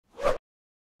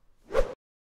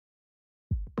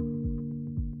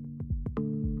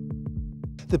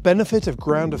The benefit of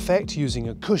ground effect using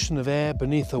a cushion of air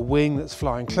beneath a wing that's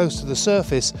flying close to the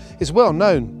surface is well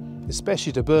known,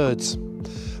 especially to birds.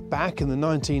 Back in the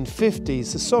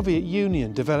 1950s, the Soviet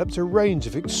Union developed a range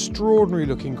of extraordinary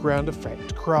looking ground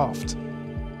effect craft.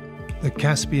 The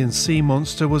Caspian Sea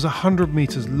Monster was 100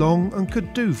 metres long and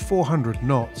could do 400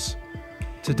 knots.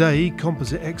 Today,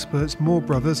 composite experts Moore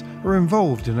Brothers are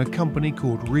involved in a company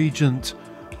called REGENT,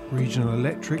 Regional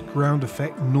Electric Ground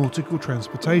Effect Nautical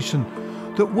Transportation,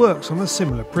 that works on a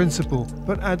similar principle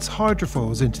but adds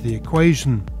hydrofoils into the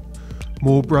equation.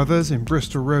 Moore Brothers in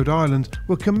Bristol, Rhode Island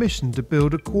were commissioned to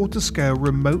build a quarter-scale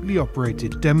remotely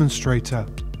operated demonstrator.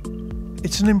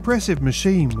 It's an impressive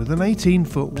machine with an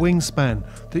 18-foot wingspan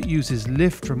that uses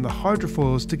lift from the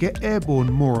hydrofoils to get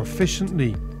airborne more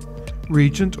efficiently.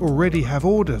 REGENT already have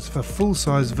orders for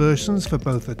full-size versions for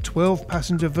both a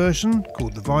 12-passenger version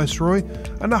called the Viceroy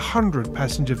and a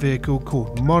 100-passenger vehicle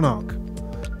called Monarch.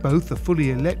 Both are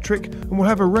fully electric and will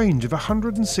have a range of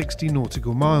 160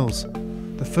 nautical miles.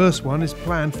 The first one is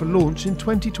planned for launch in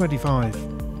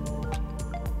 2025.